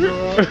swap meet,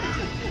 girl?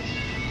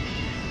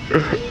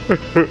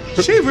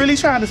 She really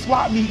trying to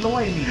swap me,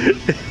 Lloyd me.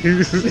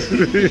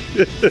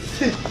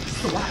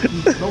 Swap me,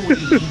 Lloyd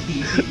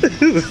me.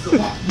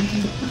 Swap me.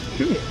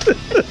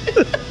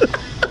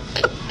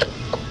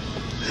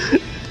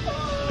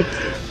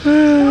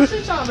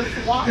 She trying to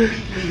swap me,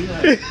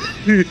 honey.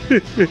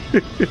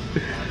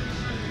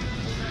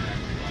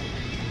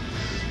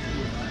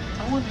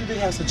 I wonder if they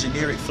have some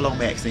generic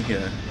Flomax in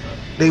here.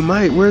 They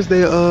might. Where's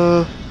their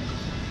Y'all,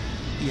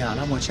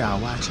 I want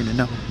y'all watching to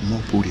know Mo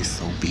Booty is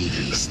so big.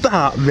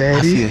 Stop, I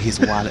Maddie. feel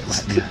his wallet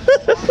right there.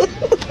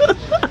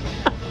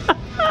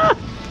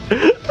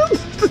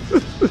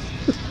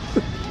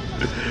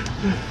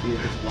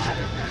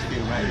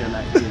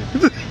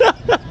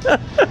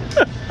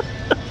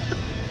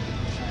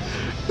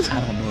 I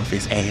don't know if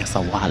it's ass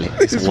or wallet.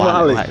 It's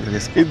wallet. Right?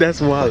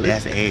 That's wallet. But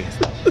that's ass.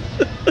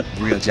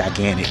 Real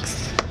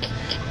gigantics.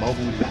 Mo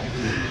Booty like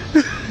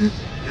this.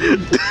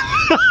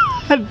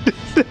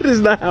 That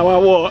is not how I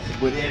walk.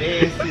 But that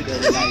ass sit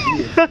there like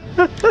this.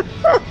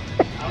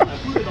 I'm like,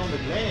 put it on the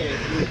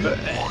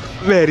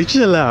glass. Maddie,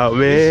 chill out,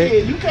 man.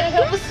 Shit, you can't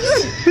help but see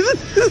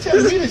it.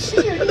 Tell me the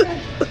shit. You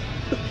can't.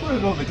 Put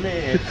it on the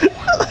glass.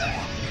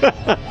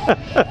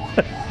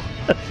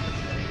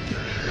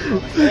 On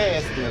the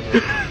glass,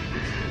 nigga.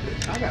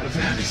 I gotta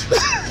find this.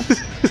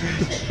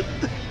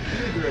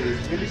 This girl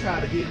is really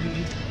trying to get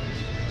me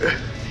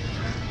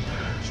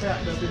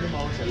trapped up in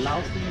emotion,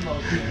 lost in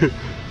emotion.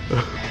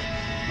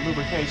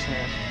 Lubrication.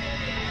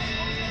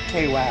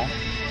 KY.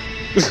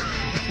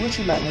 What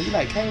you like? You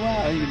like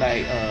KY or you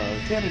like,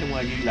 tell me the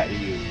one you like to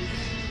use.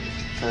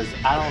 Cause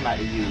I don't like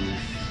to use.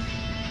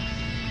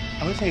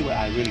 I'm gonna tell you what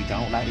I really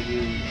don't like to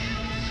use.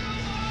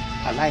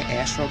 I like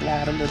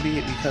Astroglide a little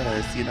bit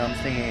because, you know what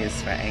I'm saying,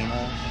 it's for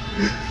anal.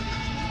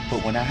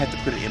 But when I have to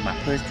put it in my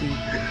pussy,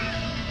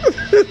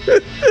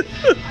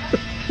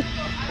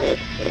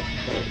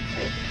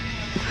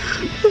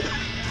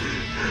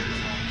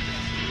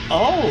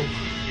 oh,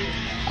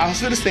 I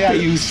was gonna say I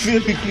use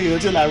Filthy Clear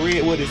until I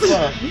read what it's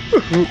for.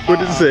 What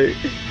did it say?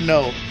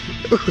 No,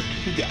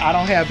 I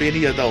don't have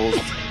any of those.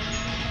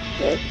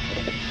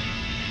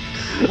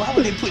 Why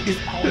would they put this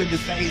all in the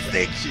same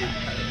section?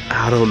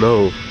 I don't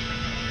know.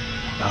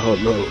 I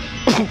don't know. No,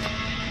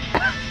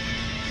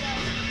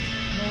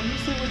 you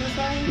see what it's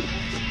saying?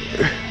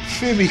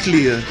 Filthy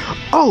Clear.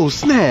 Oh,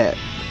 snap.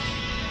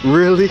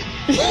 Really?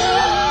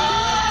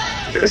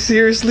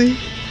 Seriously?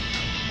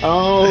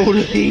 Oh,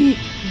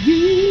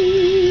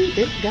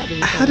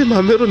 How did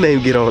my middle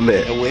name get on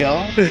that?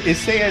 well, it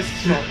says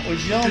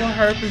vaginal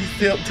herpes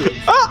symptoms.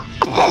 I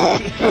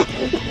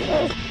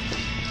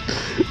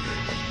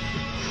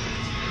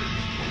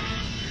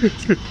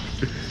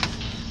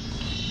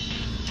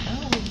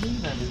don't really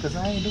need nothing because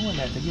I ain't doing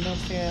nothing. You know what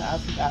I'm saying?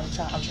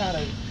 I'm trying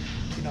to,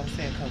 you know what I'm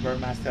saying, convert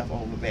myself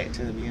over back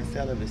to being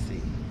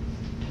celibacy.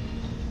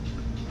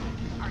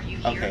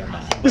 Okay, I'm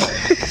not. There's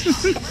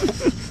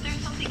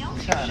something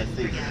else trying to you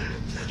see. shouldn't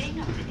forget. Staying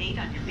up to date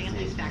on your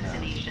family's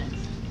vaccinations.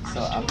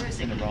 So I'm just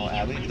in the wrong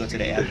aisle. We need to go to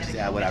the aisle to see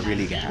what I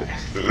really got.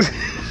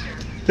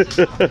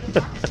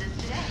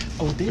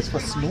 Oh, this for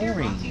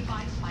snoring.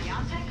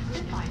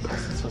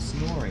 This is for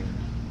snoring.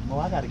 Well,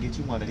 I gotta get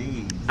you one of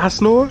these. I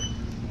snore?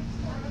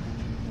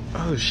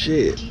 Oh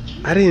shit.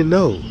 I didn't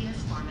know.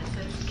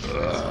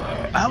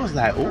 I was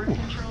like, ooh.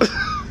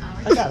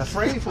 I got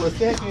afraid for a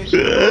second.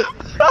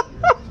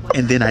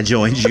 And then I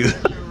joined you.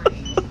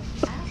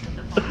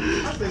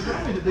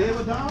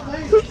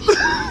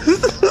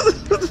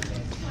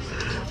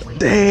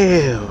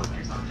 Damn.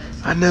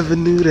 I never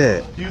knew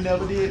that. You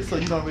never did? So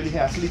you don't really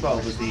have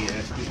sleepovers then?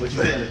 Is what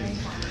you telling me?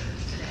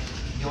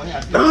 You don't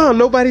have sleepovers? No,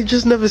 nobody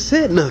just never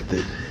said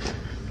nothing.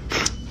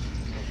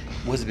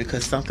 Was it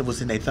because something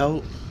was in their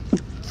throat?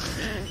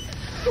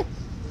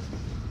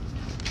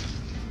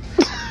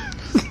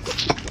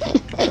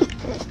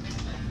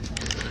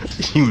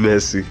 You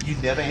messy. You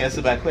never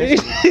answer my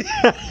question.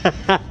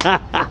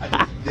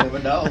 I just never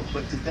know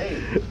what to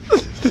say.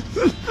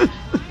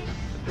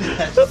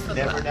 I just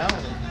never know.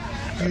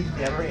 You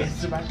never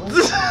answer my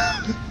question.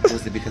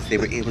 Was it because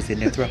it was in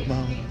their throat,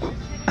 Mom?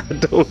 I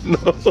don't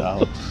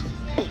know.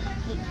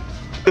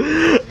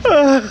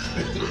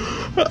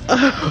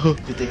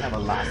 Did they have a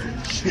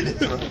lozenge in their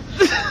throat?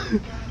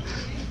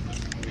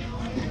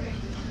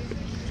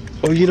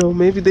 Or you know,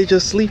 maybe they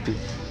just sleepy.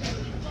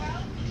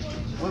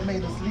 What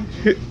made them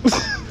sleepy?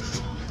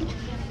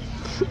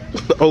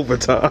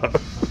 Overtime.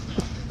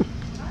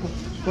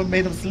 What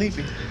made them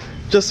sleepy?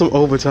 Just some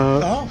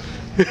overtime. Oh.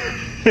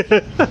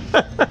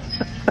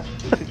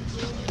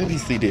 Let me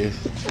see this.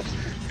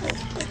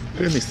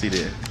 Let me see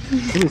this.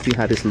 Let me see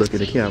how this look in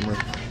the camera.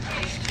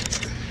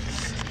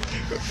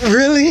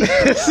 Really?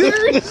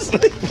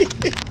 Seriously?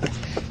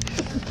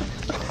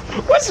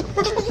 What's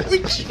wrong with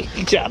you?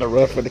 You trying to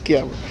run for the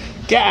camera.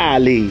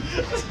 Golly.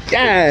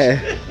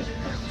 God.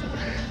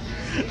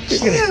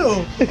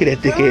 Chill. Look at that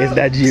thick ass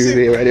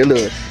Nigerian right there.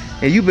 Look.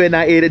 And you better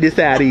not edit this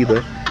out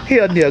either.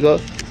 Hell, nigga.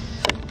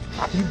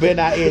 You better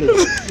not edit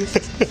it.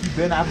 You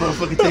better not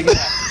motherfucking take it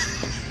out.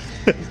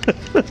 You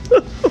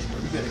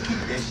better keep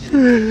that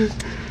shit.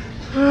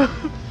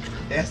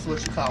 That's what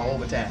you call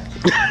overtime.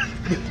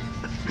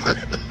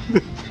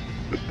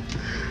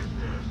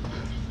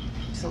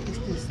 So it's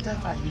this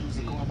stuff I use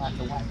to go about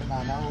to wiping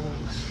my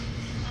nose.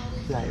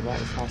 Like right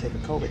before I take a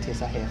COVID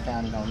test, I had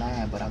found it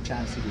online, but I'm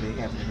trying to see do they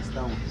have it in the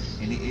store.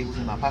 And it was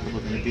in my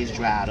pocketbook and the bitch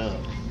dried up.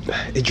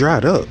 It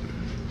dried up.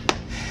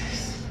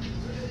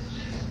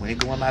 When it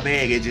go in my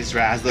bag, it just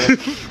dries up. I'm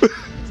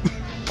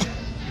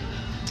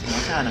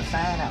trying to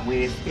find out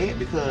where it's at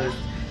because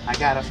I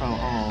got it from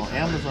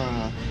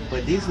Amazon,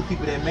 but these are the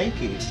people that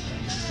make it.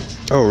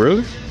 Oh,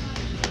 really?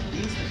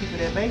 These are the people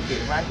that make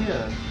it right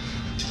here.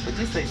 But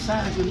this say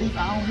sinus relief,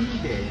 I don't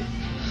need that.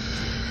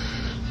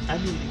 I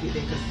need to get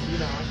that because, you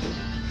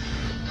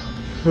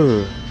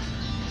know.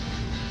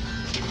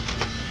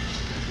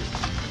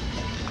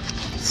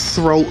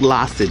 Throat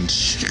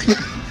lozenge.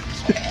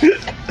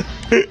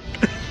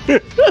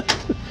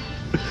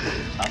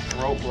 A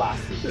throat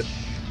lozenge.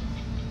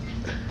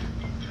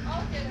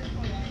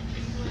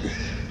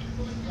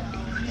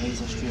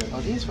 Nasal strip.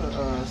 Oh, these for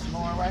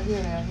snoring right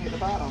here, down here at the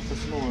bottom for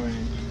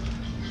snoring.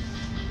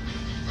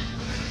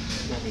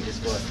 You don't need this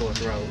for a sore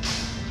throat.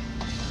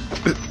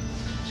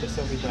 Just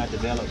some reason I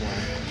developed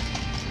one.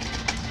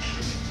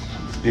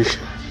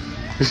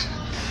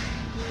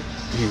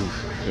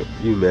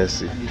 You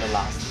messy. I need a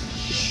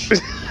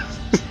lozenge.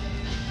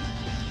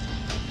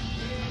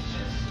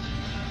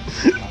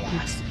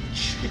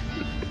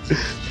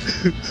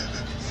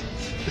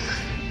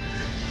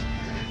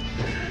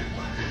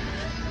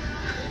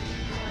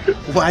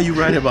 Why are you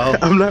running, Bo?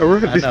 I'm not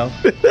running. I know.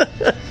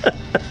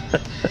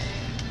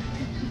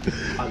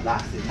 A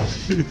lozenge.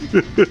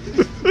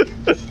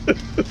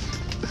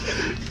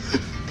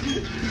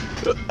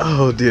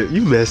 Oh dear,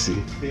 you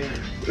messy.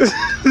 Just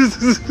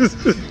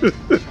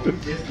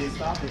get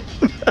started.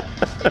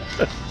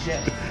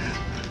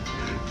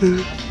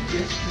 You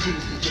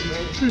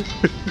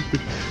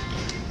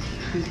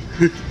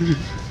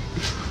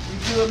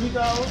good,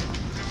 Miko?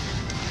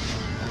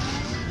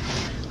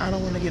 I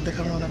don't want to get the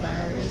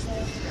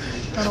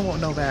coronavirus. I don't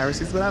want no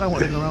viruses, but I don't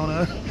want the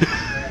corona.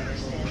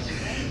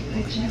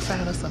 Can you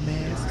find us a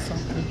mask or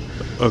something?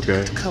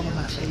 Okay. To cover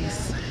my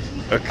face.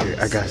 Okay,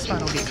 I got So I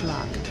you. don't get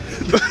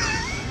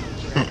clogged.